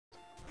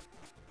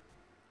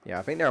Yeah,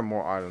 I think there are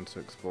more islands to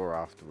explore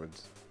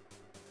afterwards.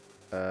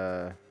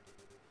 Uh,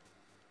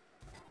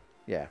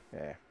 yeah.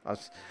 I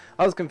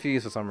was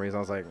confused for some reason. I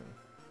was like,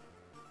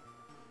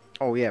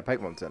 oh yeah,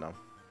 Pokemon Center.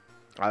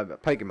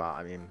 Pokemon,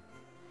 I mean.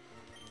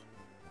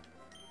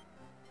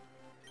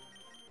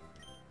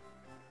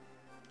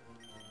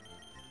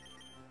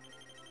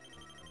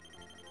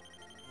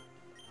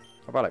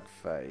 How about like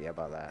 30? How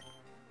about that?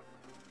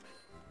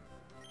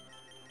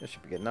 This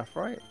should be good enough,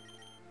 right?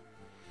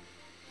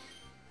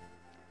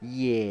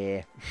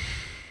 Yeah.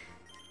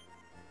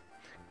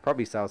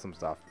 Probably sell some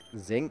stuff.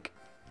 Zinc.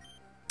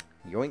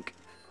 Yoink.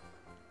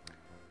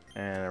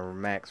 And a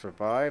max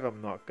revive.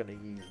 I'm not gonna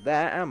use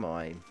that, am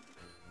I?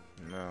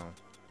 No.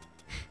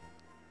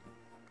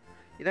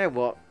 You know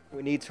what?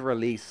 We need to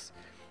release.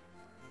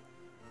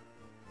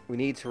 We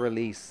need to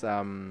release.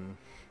 Well,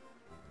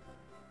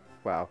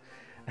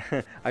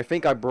 I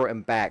think I brought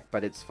him back,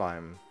 but it's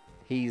fine.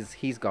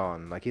 He's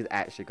gone. Like he's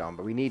actually gone.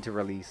 But we need to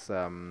release.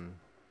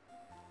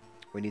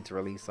 We need to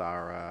release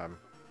our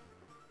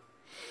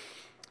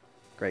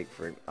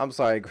grapefruit. I'm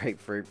sorry,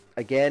 grapefruit.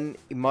 Again,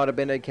 it might have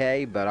been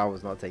okay, but I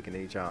was not taking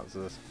any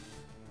chances.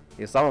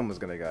 Yeah, someone was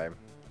gonna go.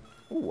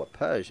 Ooh, a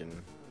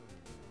Persian.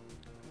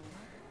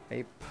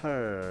 A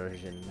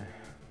Persian.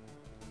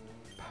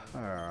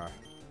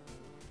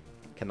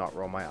 Cannot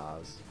roll my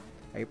R's.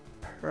 A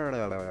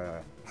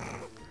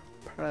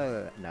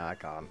No, I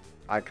can't.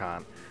 I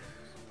can't.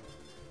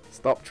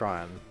 Stop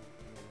trying.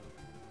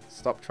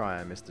 Stop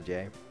trying, Mr.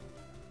 J.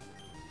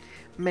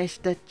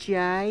 Mr.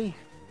 J.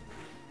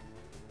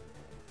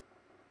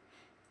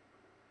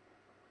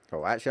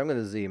 Oh, actually, I'm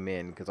gonna zoom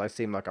in because I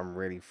seem like I'm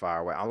really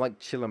far away. I'm like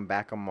chilling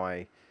back on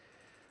my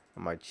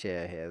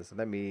chair here. So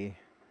let me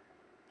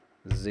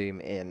zoom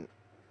in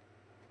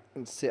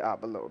and sit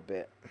up a little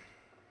bit.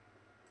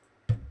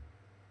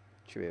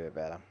 Should be a bit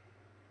better.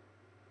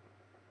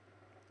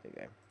 There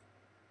you go.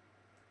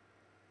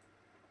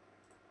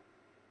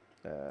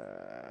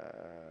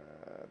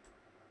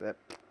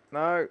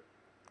 No,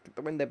 get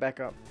the window back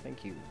up.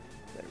 Thank you.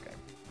 There we go.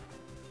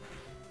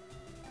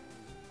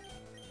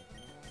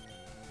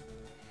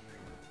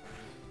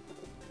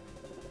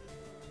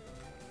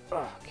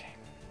 Okay.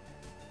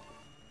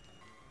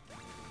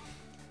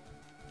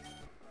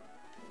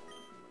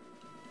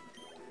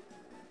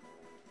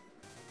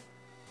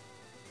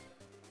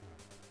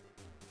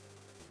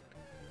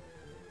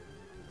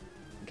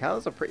 The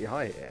calories are pretty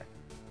high here.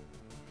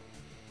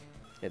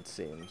 It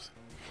seems.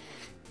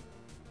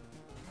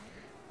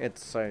 It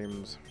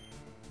seems.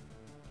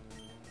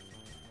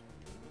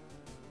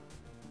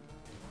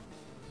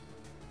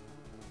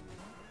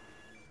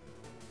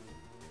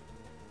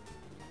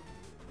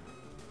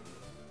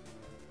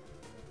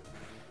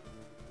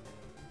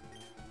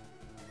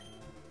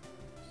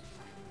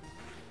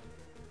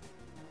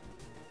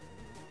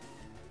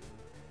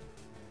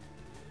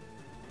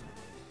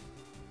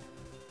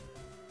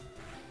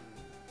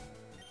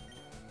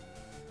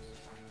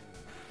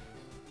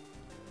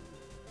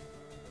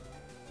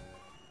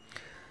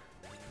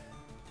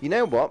 You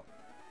know what?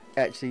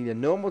 Actually, the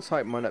normal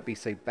type might not be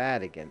so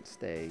bad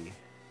against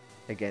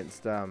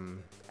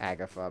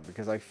Agatha,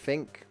 because I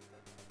think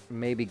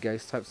maybe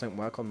ghost types don't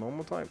work on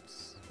normal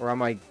types, or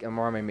am I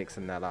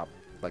mixing that up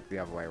like the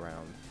other way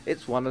around?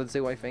 It's one of the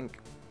two, I think.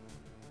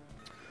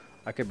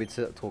 I could be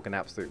talking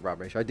absolute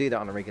rubbish. I do that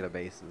on a regular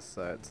basis,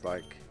 so it's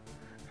like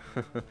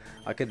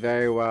I could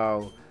very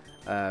well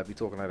be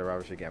talking a load of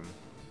rubbish again.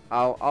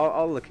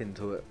 I'll look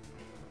into it.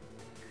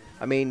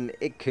 I mean,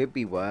 it could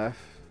be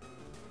worth.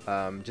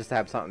 Just to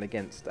have something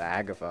against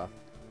Agatha.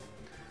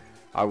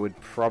 I would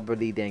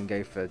probably then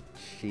go for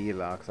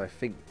Sheila, because I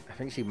think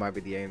she might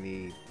be the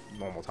only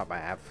normal type I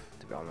have,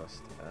 to be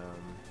honest.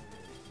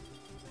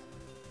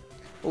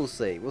 We'll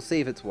see. We'll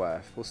see if it's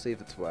worth. We'll see if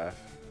it's worth.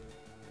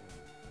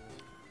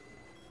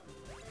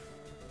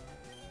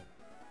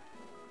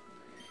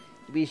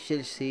 We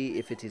shall see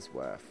if it is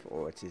worth,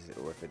 or if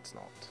it's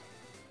not.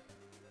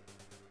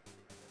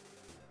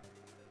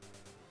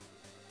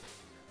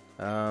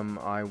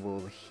 I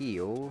will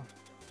heal.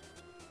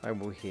 There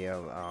we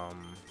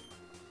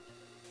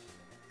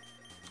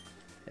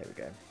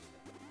go.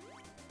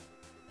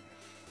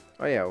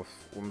 Oh yeah, I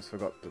almost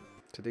forgot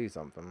to do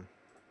something.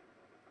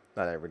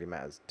 That don't really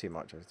matters too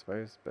much, I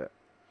suppose, but...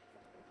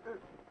 There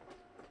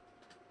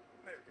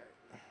we go.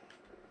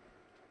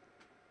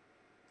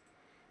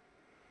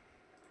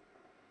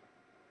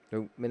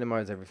 Nope,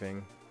 minimize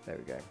everything. There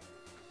we go.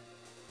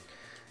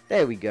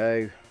 There we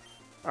go.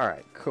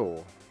 Alright,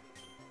 cool.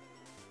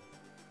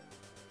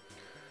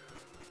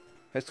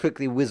 Let's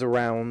quickly whiz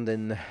around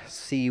and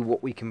see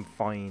what we can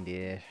find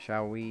here,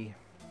 shall we?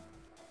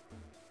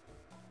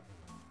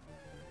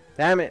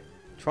 Damn it!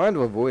 Trying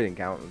to avoid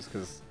encounters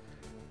because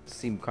it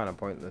seemed kind of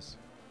pointless.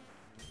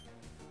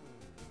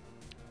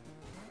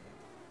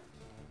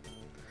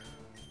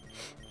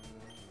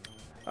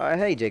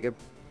 Hey Jacob.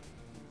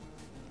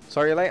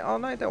 Sorry you're late? Oh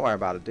no, don't worry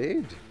about it,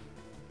 dude.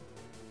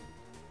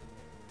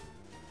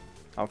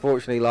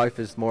 Unfortunately, life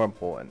is more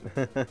important.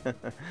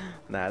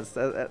 Nah,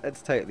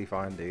 it's totally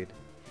fine, dude.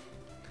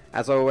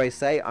 As I always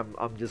say,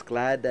 I'm just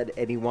glad that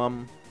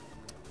anyone,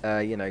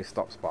 you know,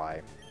 stops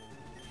by,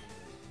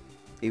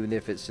 even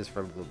if it's just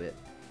for a little bit.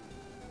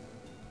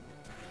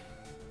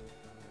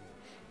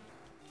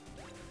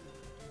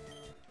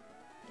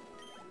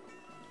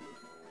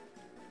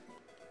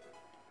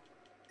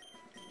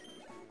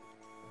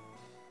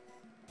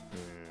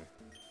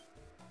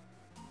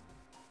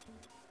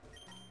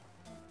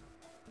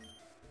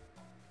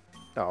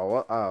 Oh,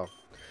 what? Oh,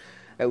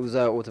 it was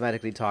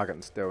automatically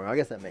targeting still. I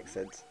guess that makes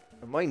sense.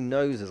 My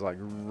nose is like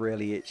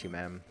really itchy,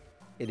 man.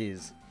 It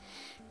is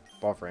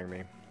bothering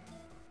me.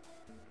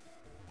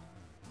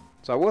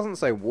 So I wasn't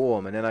so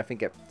warm, and then I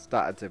think it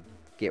started to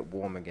get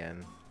warm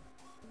again.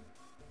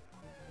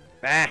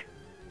 Ah!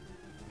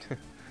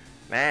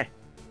 Nah!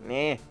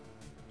 Nah!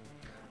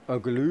 A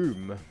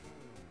gloom.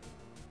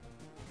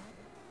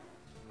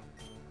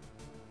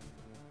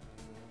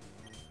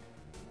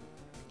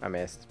 I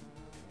missed.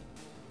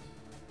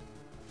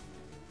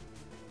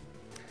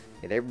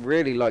 Yeah, they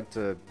really like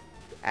to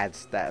add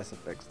status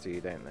effects to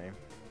you, don't they?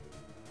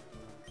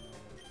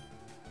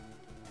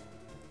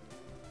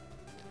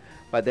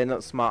 But they're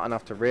not smart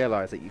enough to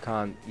realize that you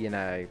can't, you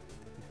know,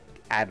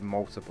 add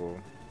multiple.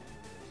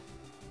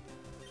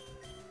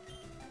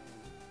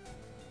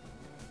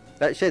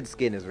 That shed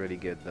skin is really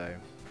good though,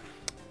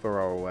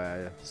 for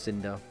old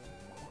Cinder.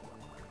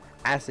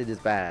 Acid is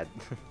bad.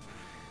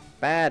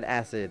 Bad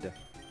acid.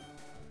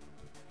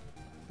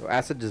 Well,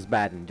 acid is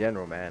bad in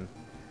general, man.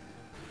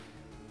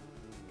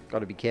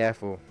 Gotta be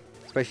careful,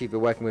 especially if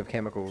you're working with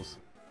chemicals.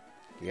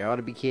 You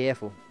gotta be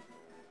careful.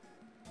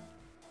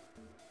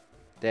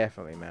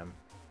 Definitely, man.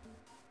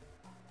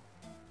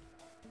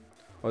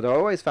 Although I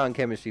always found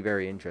chemistry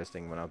very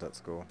interesting when I was at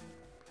school.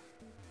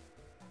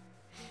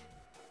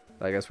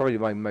 Like, it's probably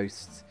my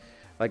most,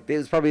 like, it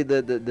was probably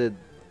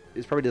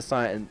it's probably the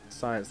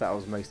science that I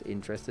was most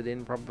interested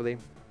in, probably,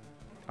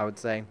 I would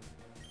say.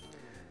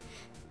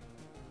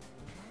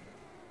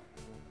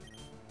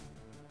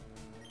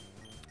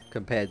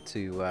 Compared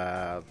to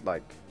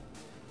like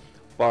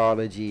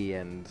biology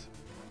and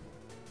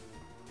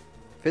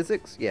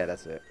physics. Yeah,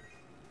 that's it.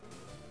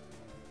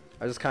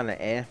 I was just kind of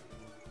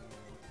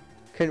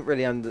couldn't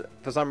really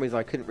for some reason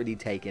I couldn't really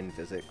take in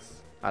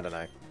physics. I don't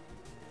know.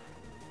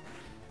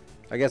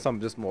 I guess I'm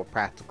just more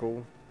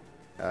practical.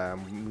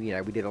 You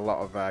know, we did a lot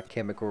of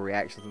chemical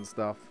reactions and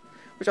stuff,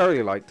 which I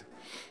really liked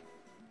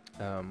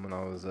when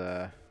I was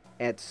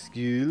at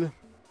school.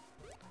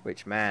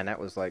 Which, man, that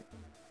was like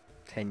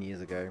 10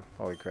 years ago.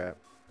 Holy crap.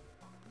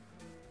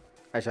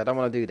 Actually, I don't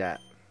want to do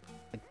that.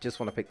 I just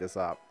want to pick this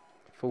up.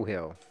 Full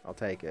heal. I'll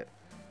take it.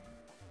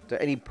 Is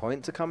there any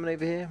point to coming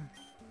over here?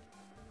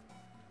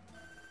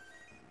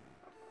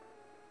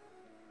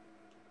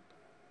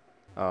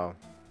 Oh.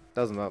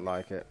 Doesn't look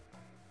like it.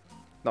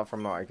 Not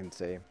from what I can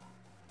see.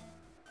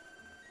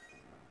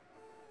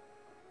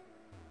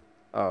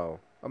 Oh.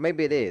 Or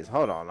maybe it is.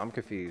 Hold on. I'm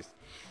confused.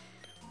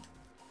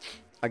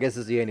 I guess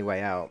it's the only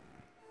way out.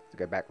 To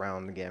go back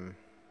round again.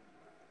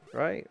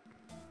 Right?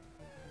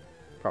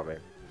 Probably.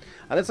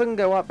 Unless I can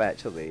go up,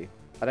 actually.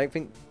 I don't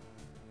think...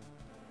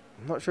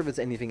 I'm not sure if there's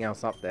anything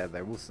else up there,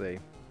 though. We'll see.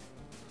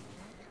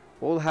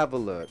 We'll have a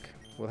look.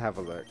 We'll have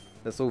a look.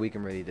 That's all we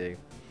can really do.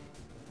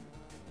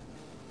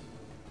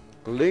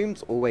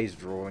 Gloom's always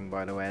drawing,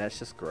 by the way. That's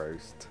just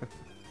gross.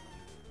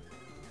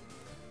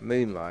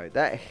 Moonlight.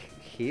 That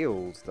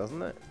heals,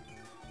 doesn't it?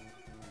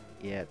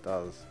 Yeah, it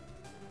does.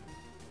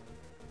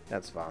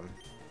 That's fun.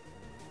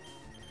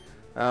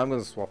 I'm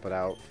going to swap it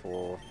out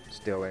for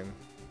Stillwing.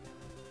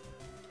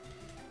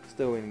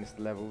 Stillwing needs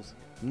the levels.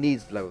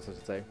 Needs the levels, I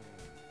should say.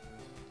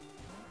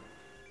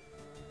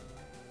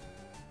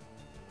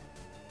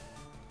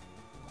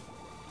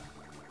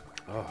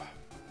 Oh.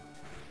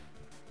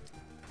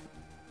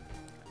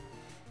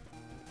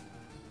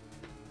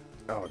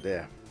 Oh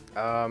dear.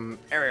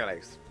 Aerial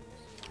Ace.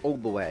 All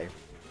the way.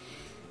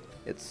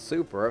 It's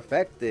super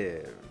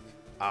effective.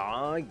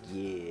 Ah,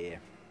 yeah.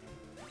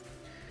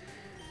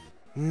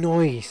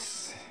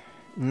 Nice.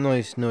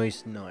 Nice,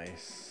 nice,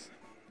 nice.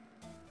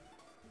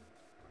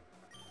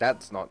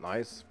 That's not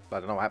nice. I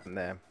don't know what happened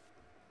there.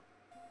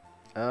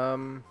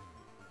 I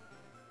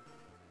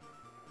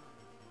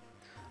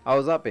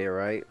was up here,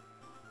 right?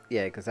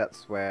 Yeah, because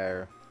that's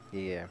where...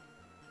 Yeah.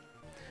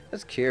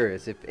 Just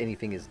curious if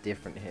anything is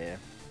different here.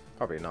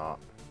 Probably not.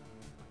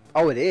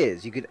 Oh, it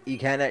is. You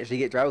can actually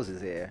get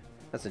drowses here.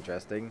 That's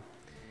interesting.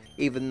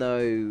 Even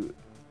though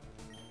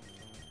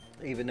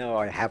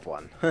I have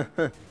one.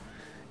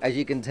 As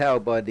you can tell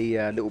by the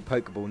little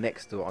Pokeball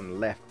next to it on the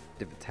left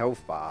of its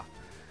health bar,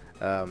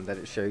 that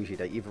it shows you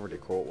that you've already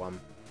caught one.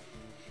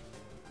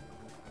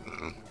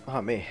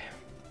 Oh, me.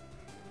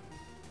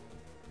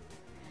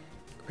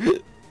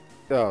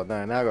 Oh,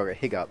 no, now I got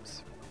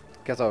hiccups.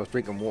 Guess I was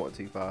drinking water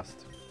too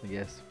fast, I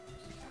guess.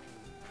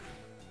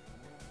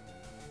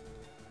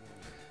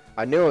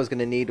 I knew I was going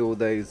to need all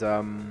those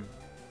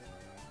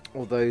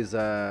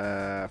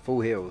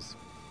full heals.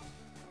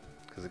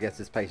 Because I guess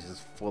this place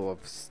is full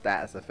of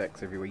status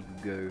effects everywhere you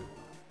go.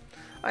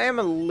 I am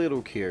a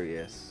little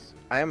curious.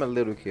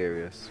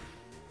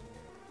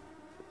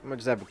 I'm gonna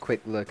just have a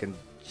quick look and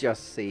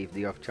just see if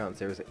the off chance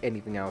there is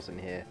anything else in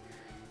here.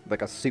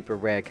 Like a super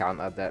rare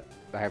counter that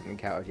I haven't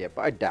encountered yet,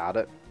 but I doubt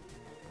it.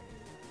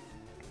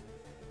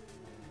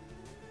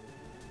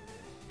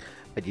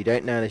 But you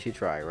don't know unless you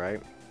try,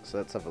 right? So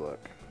let's have a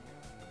look.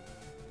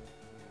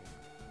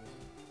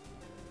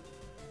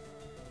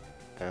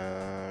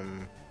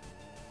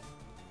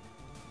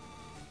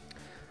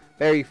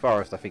 Berry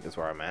Forest, I think is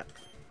where I'm at.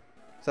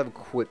 Let's have a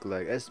quick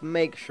look. Let's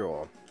make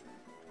sure.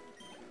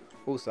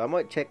 Also, I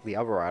might check the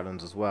other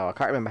islands as well. I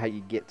can't remember how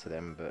you get to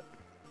them, but...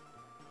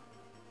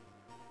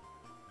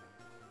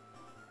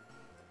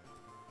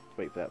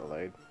 wait for that to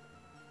load.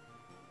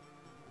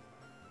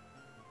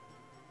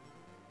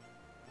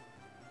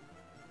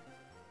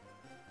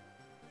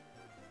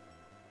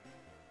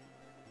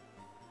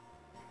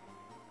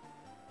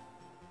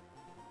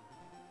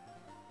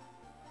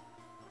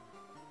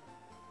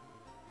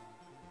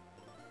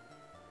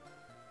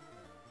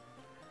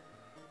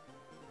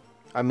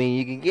 I mean,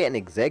 you can get an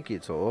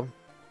executor.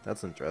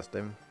 That's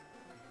interesting.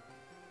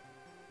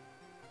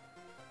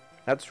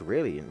 That's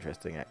really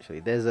interesting, actually.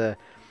 There's a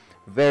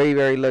very,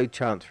 very low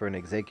chance for an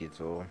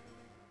executor.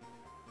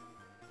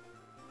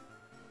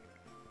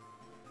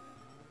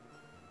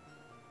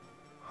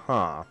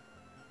 Huh.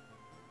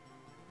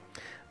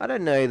 I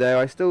don't know, though.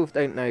 I still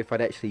don't know if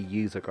I'd actually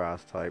use a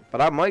grass type.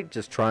 But I might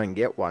just try and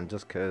get one,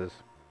 just because.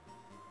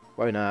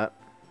 Why not?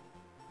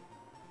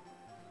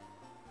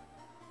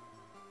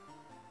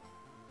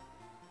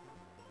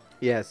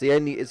 Yeah, it's the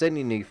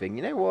only new thing.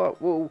 You know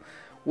what?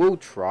 We'll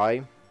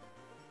try.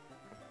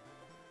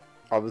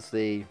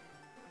 Obviously,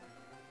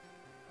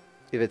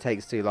 if it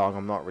takes too long,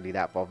 I'm not really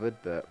that bothered.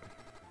 But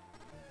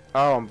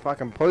oh, I'm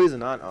fucking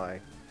poisoned, aren't I?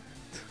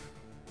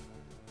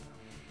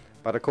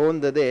 But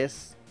according to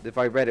this, if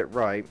I read it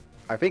right,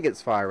 I think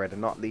it's fire red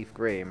and not leaf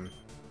green.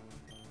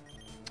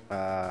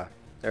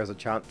 There's a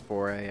chance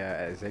for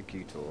a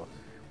executor,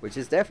 which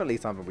is definitely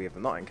something we have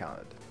not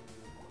encountered.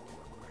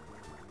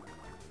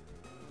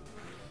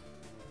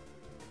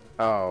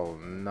 Oh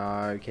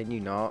no, can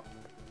you not?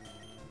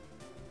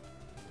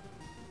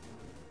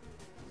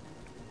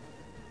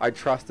 I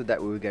trusted that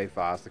we would go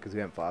faster because we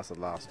went faster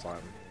last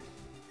time.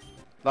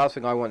 Last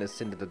thing I want is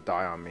Cinder to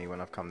die on me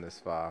when I've come this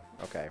far.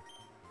 Okay.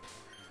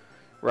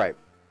 Right.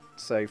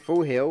 So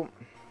full heal.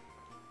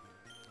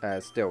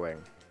 Still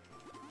wing.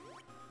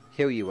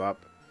 Heal you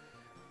up.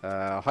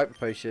 Hyper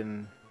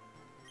potion.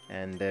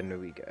 And then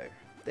we go.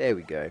 There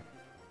we go.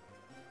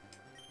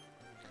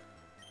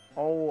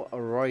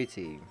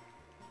 Alrighty.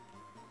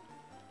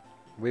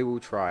 We will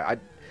try.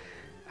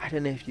 I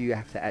don't know if you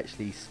have to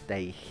actually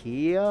stay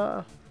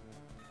here,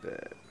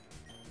 but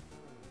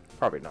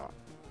probably not.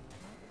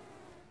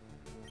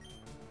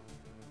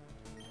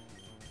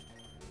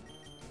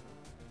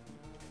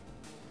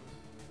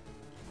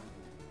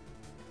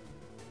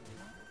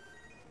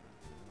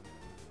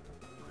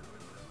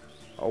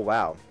 Oh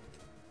wow.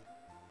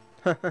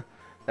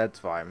 That's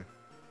fine.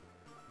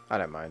 I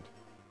don't mind.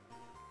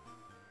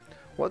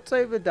 What's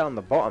over down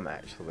the bottom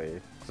actually?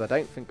 Because I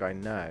don't think I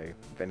know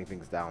if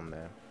anything's down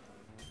there.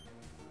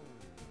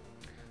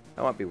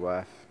 That might be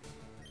worth.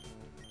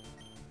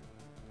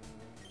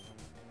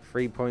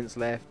 3 points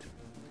left.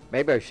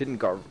 Maybe I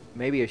shouldn't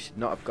maybe I should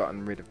not have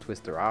gotten rid of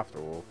Twister after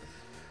all.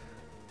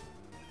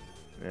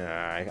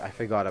 Yeah, I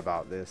forgot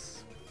about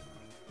this.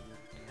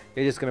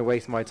 You're just gonna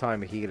waste my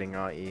time healing,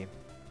 aren't you?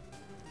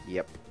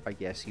 Yep, I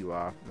guess you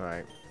are.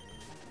 Right.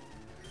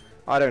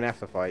 I don't have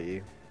to fight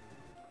you.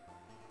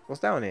 What's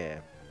down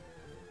here?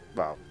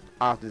 Well,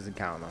 after this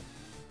encounter.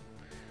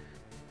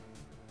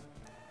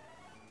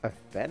 A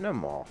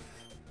Venomoth.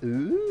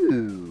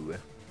 Ooh.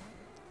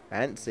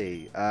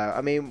 Fancy.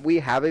 I mean, we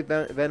have a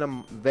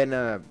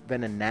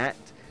Venonat,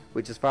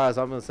 which as far as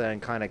I'm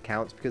concerned kind of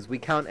counts because we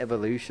count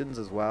evolutions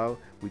as well.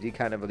 We do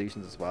count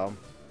evolutions as well.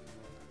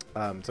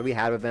 So we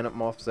have a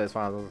Venomoth, so as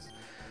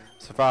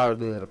far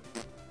as if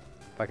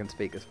I can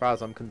speak, as far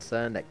as I'm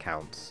concerned, that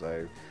counts.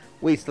 So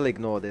we still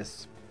ignore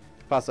this.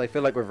 Plus, I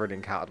feel like we've already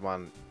encountered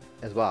one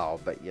as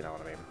well, but you know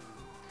what I mean.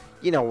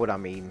 You know what I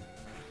mean.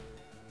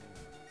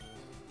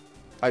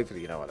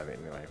 Hopefully you know what I mean,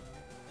 anyway.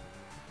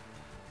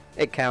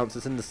 It counts,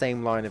 it's in the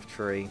same line of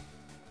tree.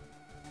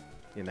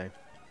 You know.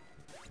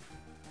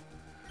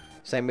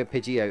 Same with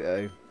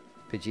Pidgeotto,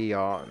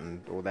 Pidgeot,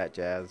 and all that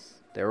jazz.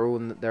 They're all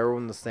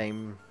in the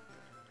same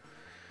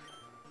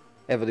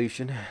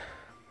evolution.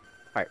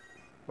 Right,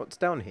 what's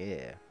down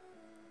here?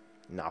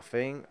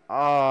 Nothing.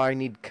 Oh, I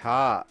need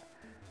cart.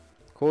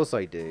 Of course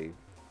I do.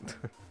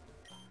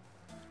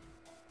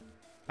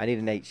 I need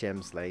an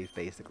HM slave,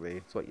 basically.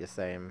 That's what you're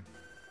saying.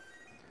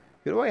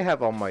 Who do I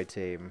have on my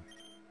team?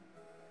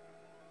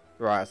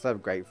 Right, I still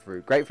have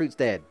Grapefruit. Grapefruit's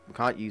dead. We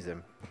can't use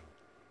him.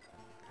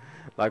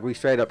 Like, we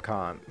straight up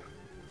can't.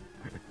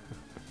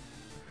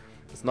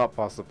 It's not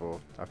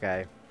possible,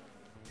 okay?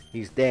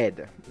 He's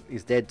dead.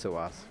 He's dead to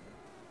us.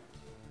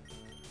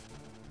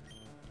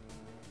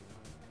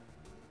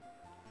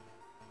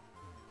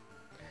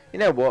 You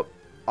know what?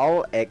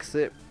 I'll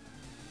exit.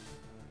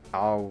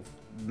 I'll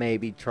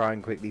maybe try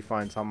and quickly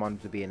find someone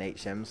to be an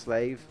HM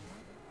slave.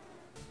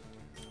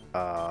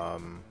 Yeah.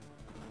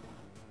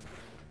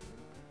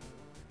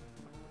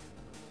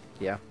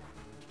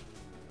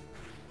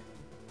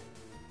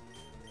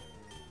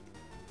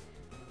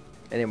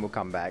 And then we'll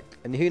come back.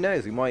 And who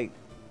knows, we might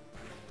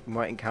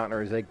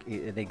encounter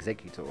an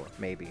executor,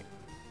 maybe.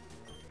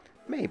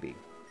 Maybe.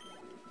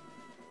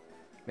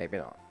 Maybe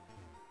not.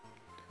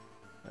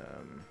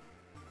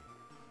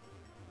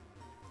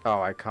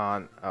 Oh, I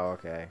can't. Oh,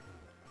 okay.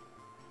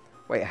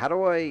 Wait, how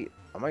do I...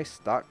 Am I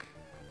stuck?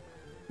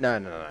 No.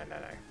 I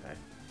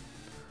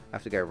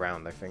have to go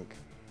around, I think.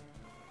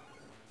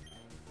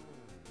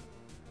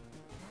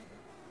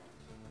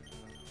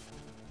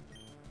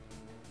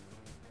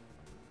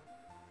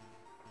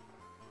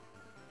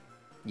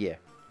 Yeah.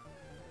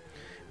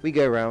 We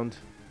go around.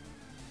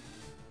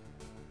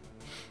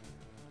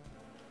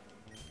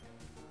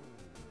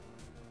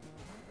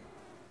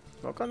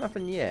 Not got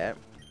nothing yet.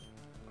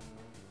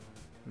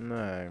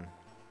 No.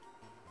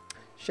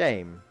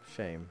 Shame,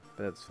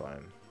 but that's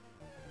fine.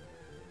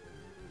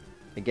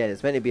 Again,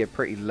 it's meant to be a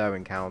pretty low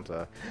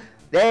encounter.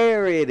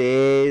 There it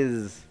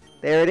is!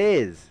 There it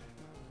is!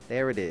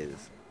 There it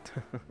is.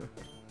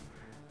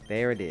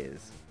 There it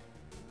is.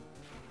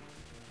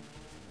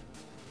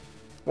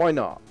 Why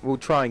not? We'll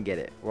try and get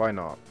it. Why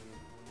not?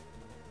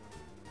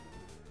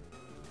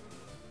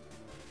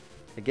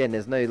 Again,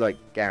 there's no, like,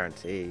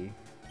 guarantee.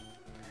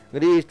 I'm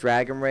going to use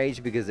Dragon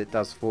Rage because it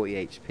does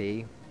 40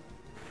 HP.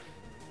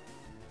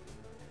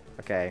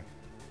 Okay.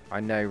 I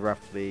know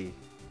roughly...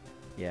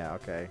 Yeah,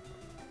 okay.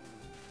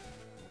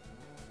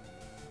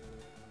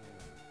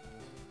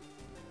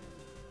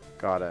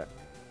 Got it.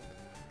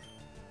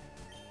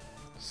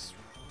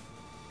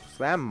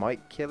 Slam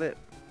might kill it.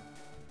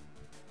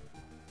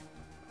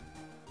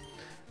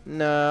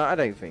 No, I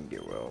don't think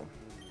it will.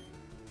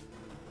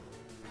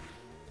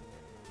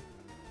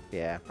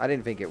 Yeah, I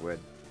didn't think it would.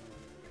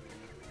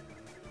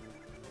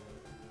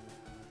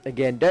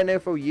 Again, don't know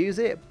if we'll use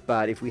it,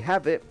 but if we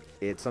have it,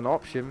 it's an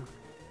option.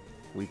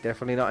 We've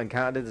definitely not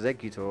encountered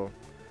Executor.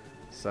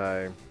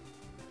 So,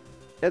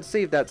 let's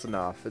see if that's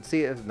enough. Let's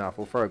see if it's enough.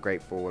 We'll throw a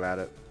Great Ball at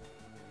it.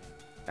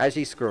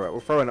 Actually, screw it.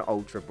 We'll throw an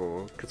Ultra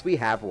Ball, because we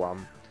have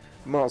one.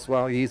 Might as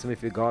well use them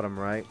if you got them,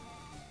 right?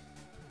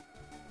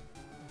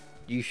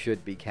 You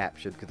should be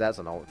captured, because that's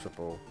an Ultra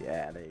Ball.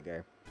 Yeah, there you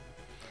go.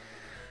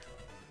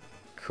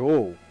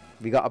 Cool.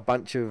 We got a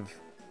bunch of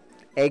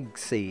egg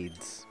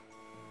seeds.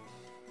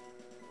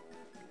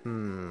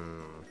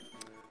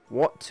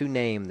 What to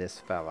name this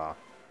fella?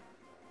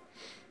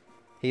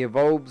 He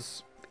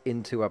evolves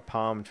into a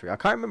palm tree. I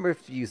can't remember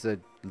if you use a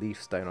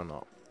leaf stone or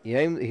not. He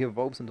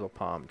evolves into a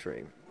palm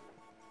tree.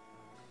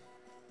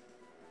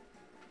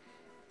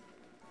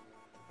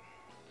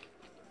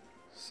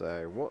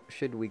 So, what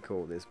should we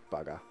call this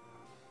bugger?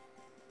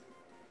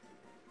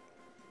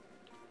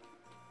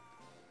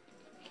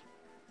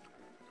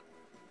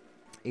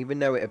 Even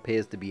though it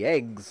appears to be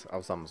eggs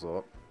of some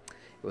sort,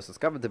 it was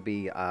discovered to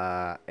be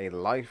a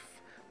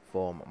life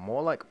form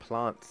more like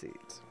plant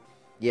seeds.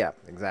 Yeah,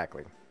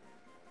 exactly.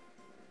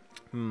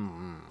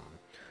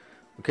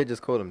 We could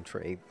just call them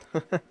tree.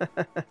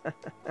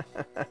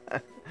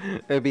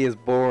 It'd be as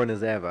boring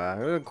as ever. I'm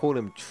gonna call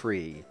him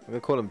tree. I'm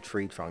gonna call him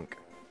tree trunk.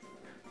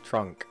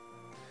 Trunk.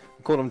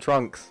 I'll call them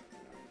trunks.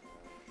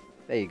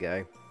 There you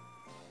go.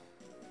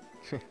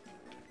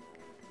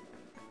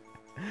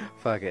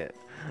 Fuck it.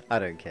 I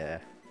don't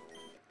care.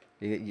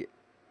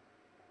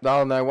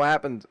 Oh no, what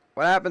happened?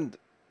 What happened?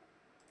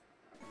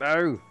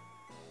 No!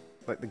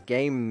 Like the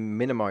game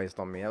minimized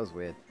on me, that was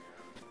weird.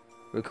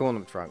 We're calling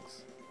them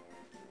trunks.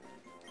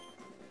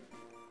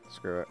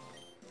 Screw it.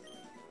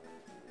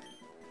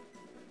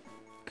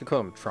 Could call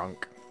them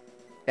trunk.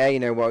 Yeah, you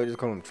know what, we'll just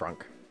call them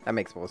trunk. That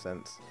makes more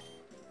sense.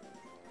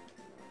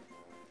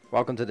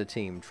 Welcome to the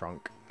team,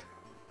 trunk.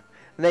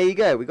 And there you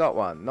go, we got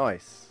one.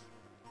 Nice.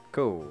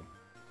 Cool.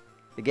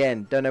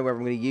 Again, don't know whether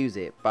I'm going to use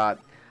it, but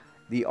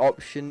the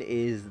option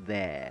is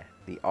there.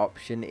 The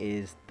option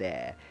is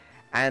there.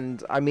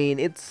 And, I mean,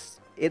 it's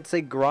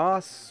a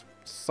grass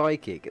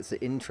psychic. It's an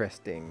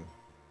interesting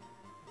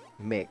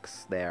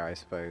mix there, I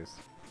suppose.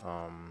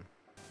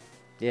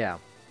 Yeah.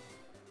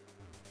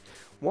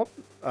 What?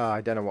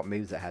 I don't know what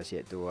moves it has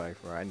yet, do I?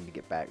 Right, I need to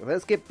get back.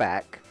 Let's get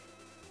back.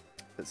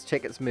 Let's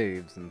check its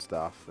moves and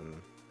stuff,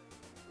 and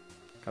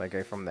kind of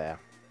go from there.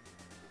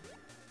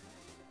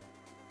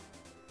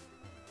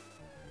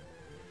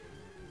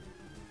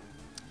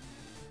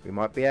 We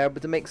might be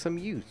able to make some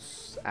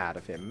use out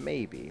of him,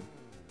 maybe.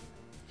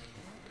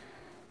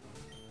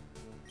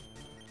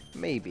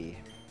 Maybe.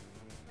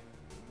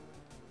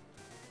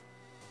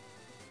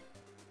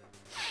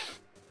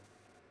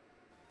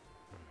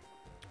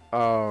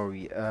 Oh,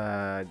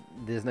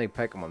 there's no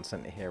Pokemon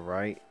Center here,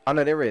 right? Oh,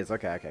 no, there is.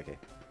 Okay.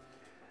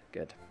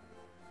 Good.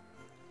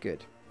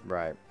 Good.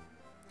 Right.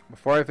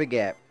 Before I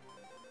forget,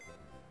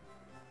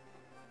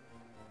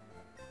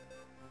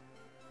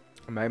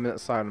 a moment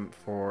of silence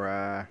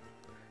for,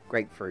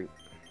 Grapefruit.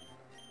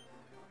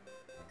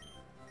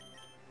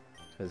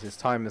 Because his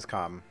time has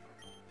come.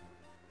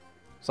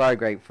 Sorry,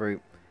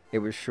 Grapefruit. It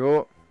was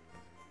short,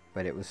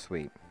 but it was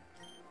sweet.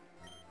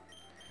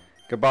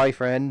 Goodbye,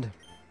 friend.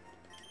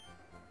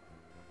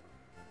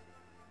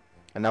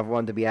 Another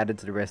one to be added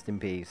to the rest in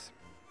peace.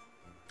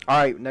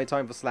 Alright, no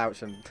time for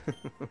slouching.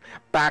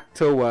 Back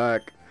to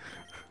work.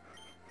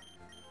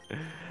 I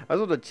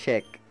just want to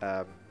check.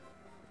 God,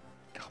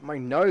 my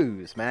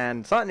nose,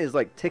 man. Something is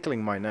like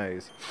tickling my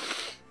nose.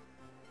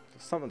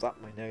 Something's up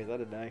my nose, I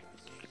don't know.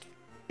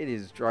 It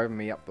is driving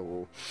me up the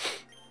wall.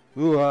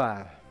 Ooh,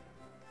 ah.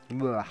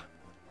 Ooh, ah.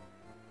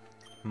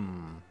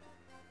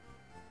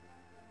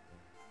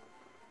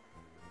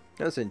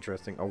 That's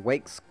interesting.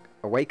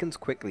 Awakens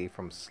quickly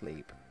from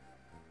sleep.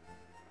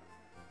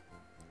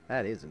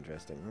 That is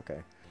interesting.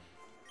 Okay.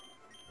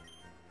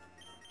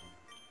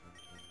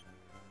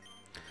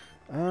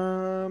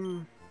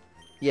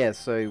 Yeah.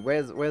 So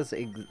where's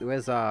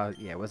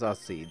our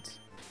seeds?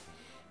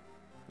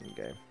 There you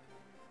go.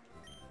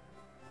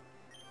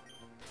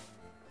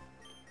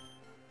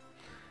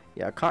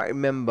 Yeah, I can't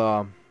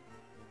remember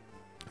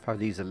if I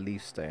use a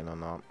leaf stone or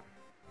not.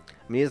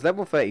 I mean, it's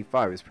level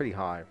 35. It's pretty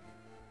high.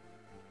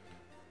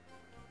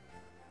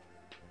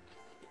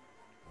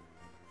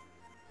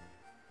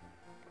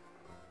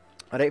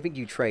 I don't think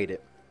you trade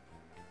it.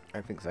 I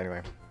don't think so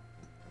anyway.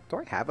 Do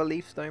I have a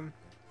leaf stone?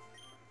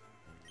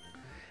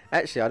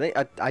 Actually,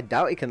 I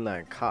doubt it can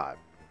learn cut.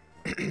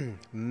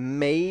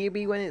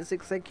 Maybe when it's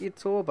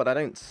executor, but I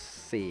don't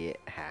see it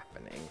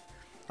happening.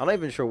 I'm not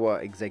even sure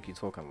what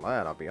executor can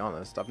learn, I'll be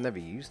honest. I've never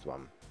used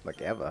one,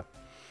 like ever.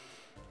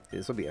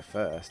 This will be a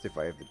first if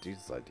I ever do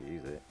decide to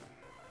use it.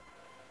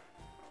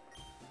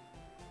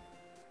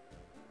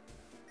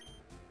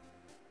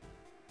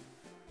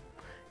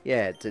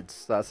 Yeah,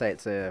 it's let's say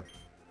it's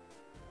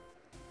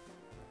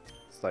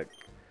like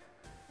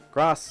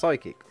grass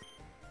psychic.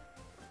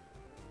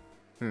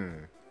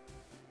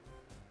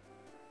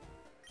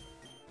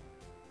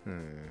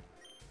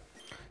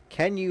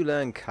 Can you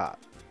learn cut?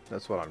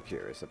 That's what I'm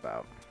curious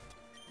about.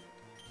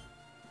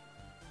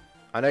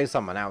 I know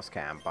someone else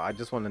can, but I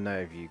just want to know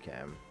if you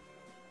can.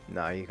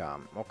 No, you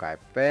can't. Okay,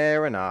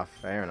 fair enough.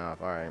 Fair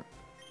enough. All right.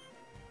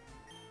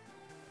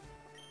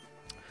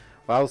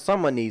 Well,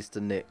 someone needs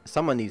to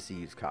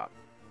use cut.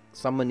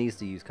 Someone needs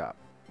to use cut.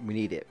 We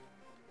need it.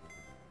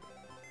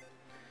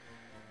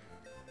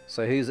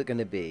 So who's it going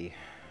to be?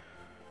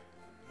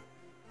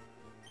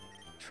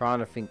 Trying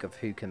to think of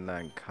who can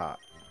learn cut.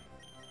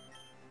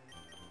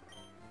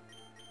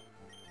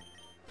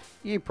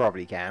 You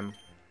probably can.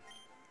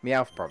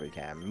 Meowth probably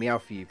can.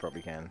 Meowth you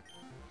probably can.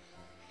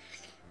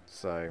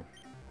 So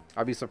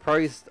I'd be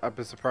surprised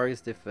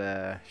if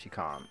she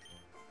can't.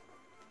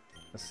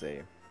 Let's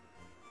see.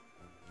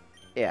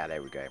 Yeah,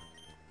 there we go.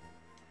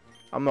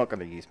 I'm not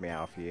gonna use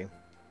Meowth for you.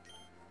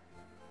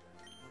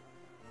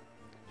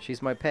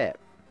 She's my pet.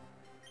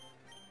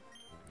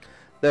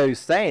 Though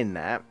saying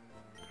that,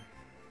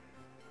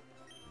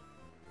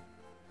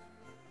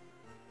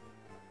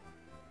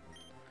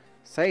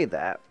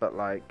 but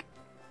like,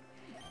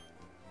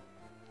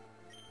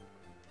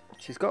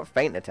 she's got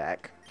Feint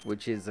Attack,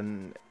 which is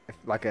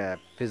like a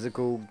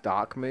physical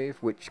dark move,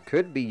 which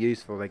could be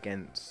useful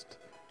against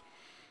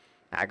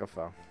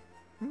Agatha.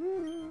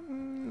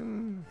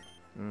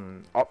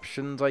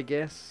 Options, I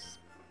guess.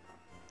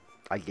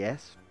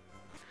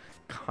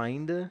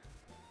 Kinda.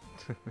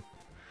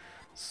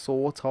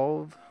 Sort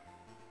of.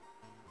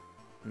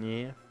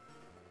 Yeah.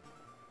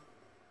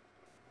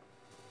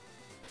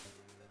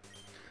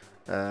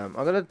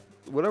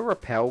 Will a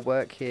repel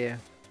work here?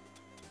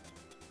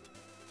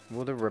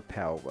 Will the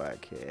repel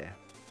work here?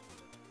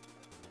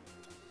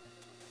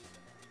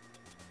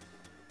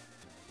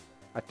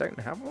 I don't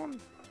have one.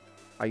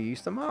 I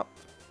used them up.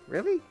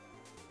 Really?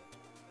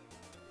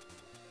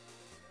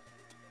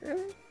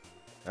 Really?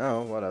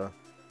 Oh, whatever.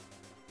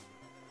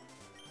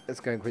 Let's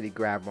go and quickly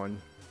grab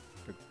one.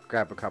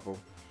 Grab a couple.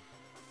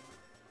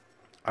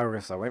 Oh,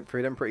 yes, I went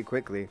through them pretty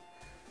quickly.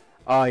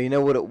 Oh, you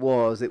know what it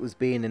was? It was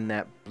being in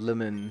that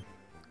bloomin'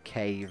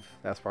 cave.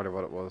 That's probably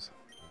what it was.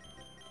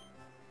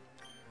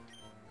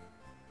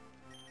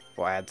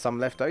 Well, I had some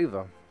left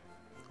over.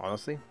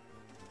 Honestly.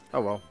 Oh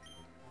well.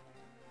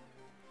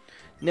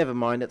 Never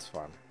mind, it's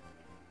fine.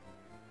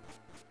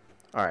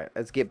 Alright,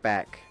 let's get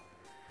back.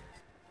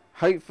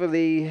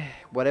 Hopefully,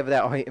 whatever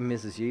that item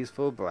is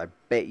useful, but I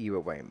bet you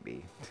it won't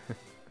be.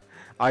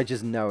 I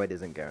just know it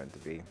isn't going to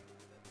be.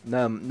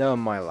 No,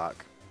 my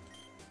luck.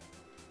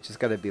 It's just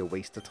going to be a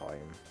waste of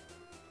time.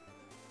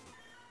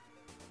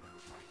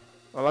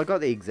 Well, I got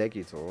the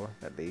Executor,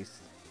 at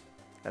least.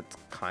 That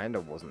kind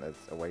of wasn't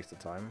a waste of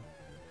time.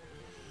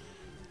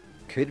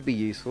 Could be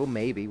useful,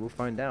 maybe. We'll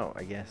find out,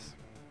 I guess.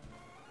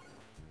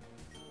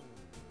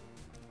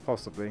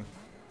 Possibly.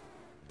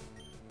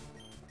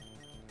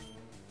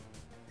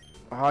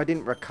 Oh, I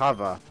didn't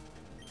recover.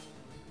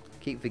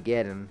 Keep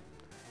forgetting.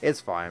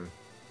 It's fine.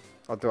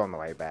 I'll do it on the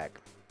way back.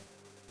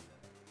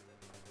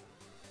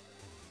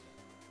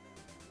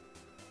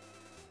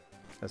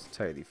 That's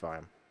totally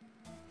fine.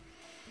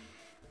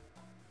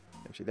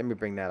 Actually, let me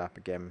bring that up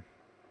again.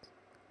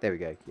 There we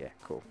go. Yeah,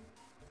 cool.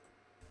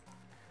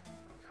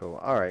 Cool.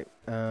 Alright.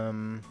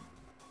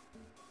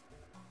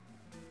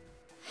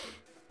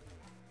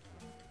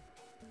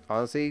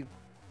 Honestly,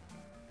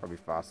 Probably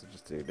faster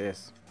just to do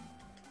this.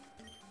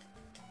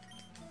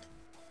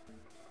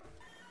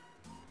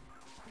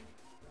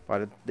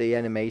 But the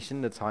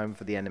animation, the time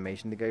for the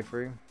animation to go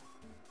through.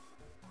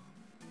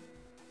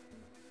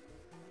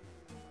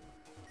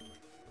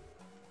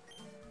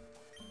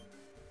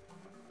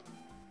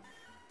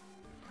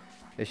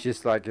 It's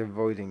just like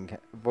avoiding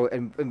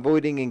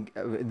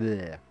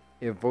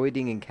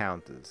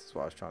encounters. Is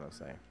what I was trying to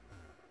say.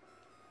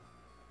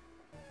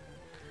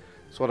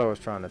 That's what I was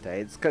trying to say.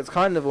 It's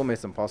kind of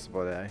almost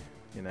impossible there,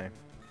 you know.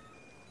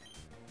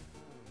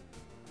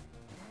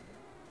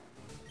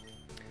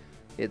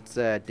 It's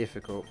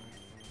difficult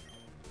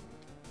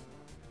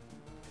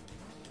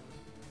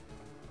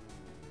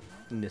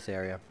in this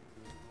area.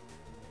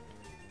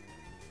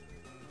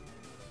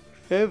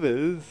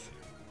 Feathers.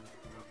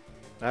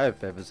 I have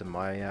feathers in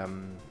my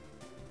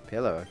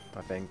pillow,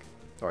 I think.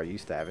 Or I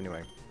used to have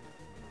anyway.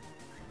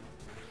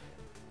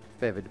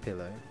 Feathered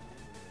pillow.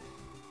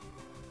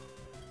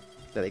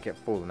 So they kept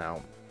falling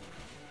out.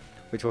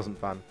 Which wasn't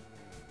fun.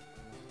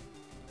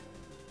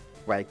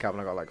 Wake up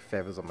and I got like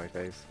feathers on my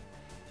face.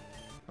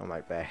 I'm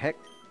like, the heck?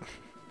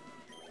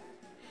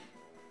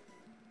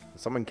 Did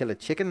someone kill a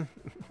chicken?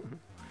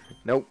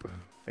 Nope.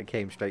 They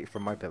came straight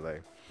from my pillow.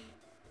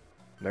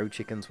 No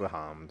chickens were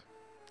harmed.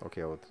 Or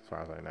killed, as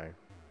far as I know.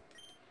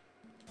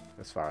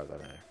 As far as I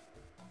know.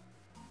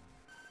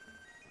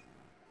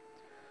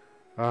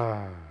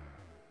 Ah,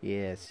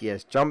 yes,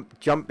 yes.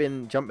 Jump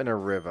in a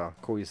river.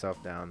 Cool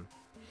yourself down.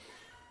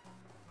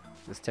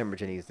 This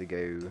temperature needs to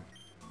go.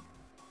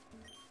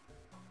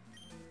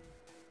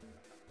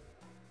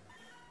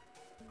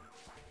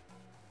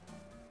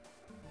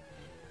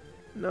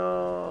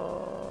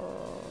 No.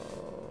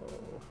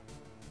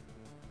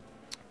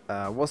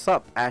 What's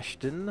up,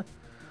 Ashton?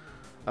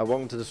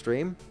 Welcome to the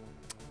stream.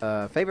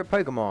 Favorite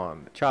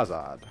Pokemon?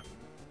 Charizard.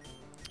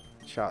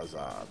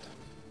 Charizard.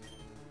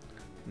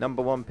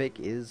 Number 1 pick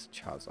is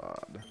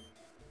Charizard.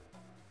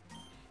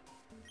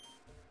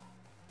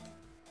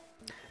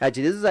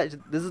 Actually,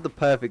 this is the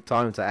perfect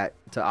time to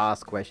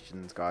ask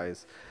questions,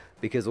 guys,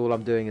 because all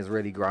I'm doing is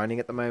really grinding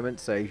at the moment.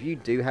 So if you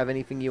do have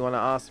anything you want to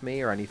ask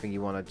me or anything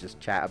you want to just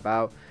chat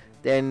about,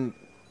 then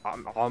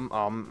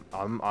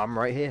I'm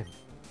right here.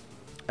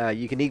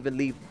 You can even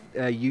leave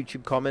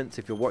YouTube comments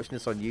if you're watching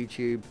this on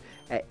YouTube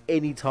at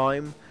any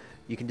time.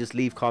 You can just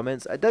leave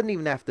comments. It doesn't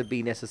even have to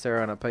be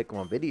necessary on a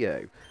Pokemon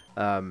video.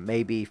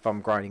 Maybe if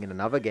I'm grinding in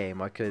another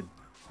game, I could,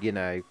 you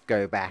know,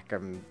 go back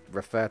and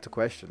refer to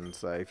questions.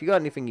 So if you got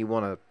anything you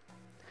want to...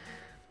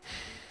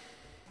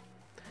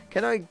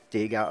 Can I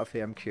dig out of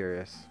here? I'm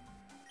curious.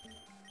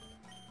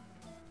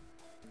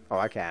 Oh,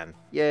 I can.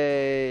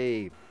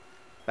 Yay!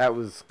 That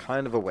was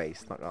kind of a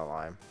waste, not gonna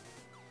lie.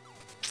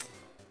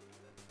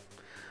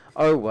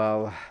 Oh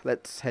well,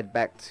 let's head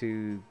back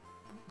to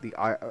the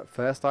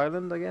first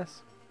island, I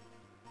guess.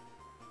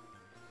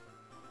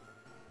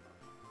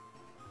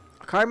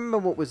 I can't remember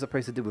what we're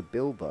supposed to do with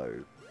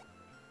Bilbo.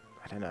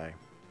 I don't know.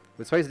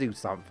 We're supposed to do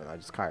something, I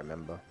just can't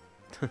remember.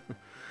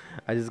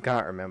 I just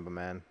can't remember,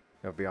 man.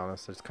 I'll be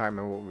honest, I just can't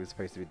remember what we were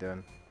supposed to be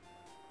doing.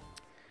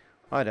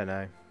 I don't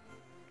know.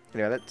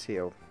 Anyway, let's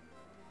heal.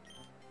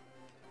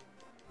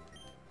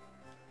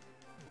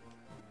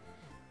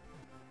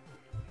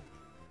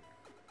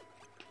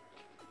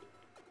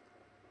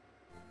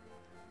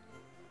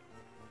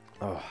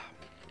 Oh.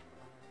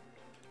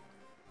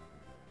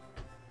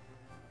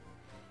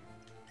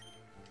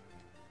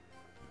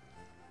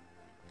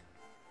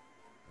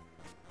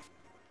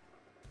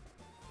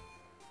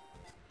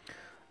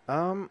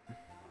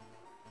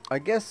 I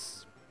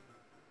guess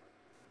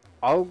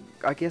I'll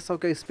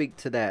go speak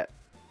to that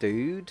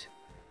dude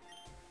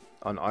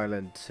on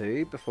Island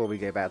 2 before we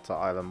go back to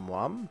Island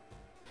 1.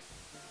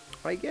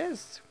 I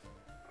guess.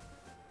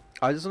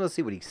 I just want to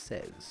see what he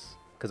says,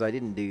 because I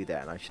didn't do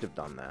that and I should have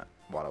done that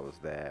while I was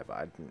there,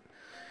 but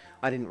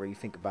I didn't really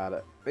think about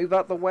it. Move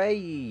out the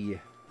way.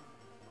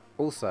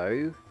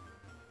 Also,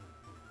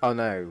 oh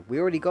no, we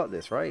already got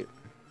this, right?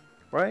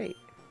 Right?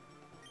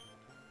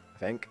 I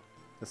think.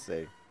 Let's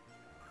see.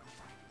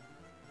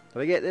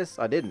 Did I get this?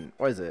 I didn't.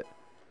 What is it?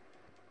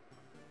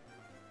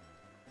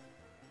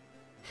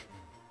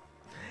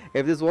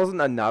 If this wasn't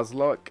a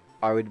Nuzlocke,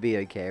 I would be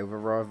okay with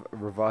a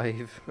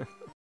revive.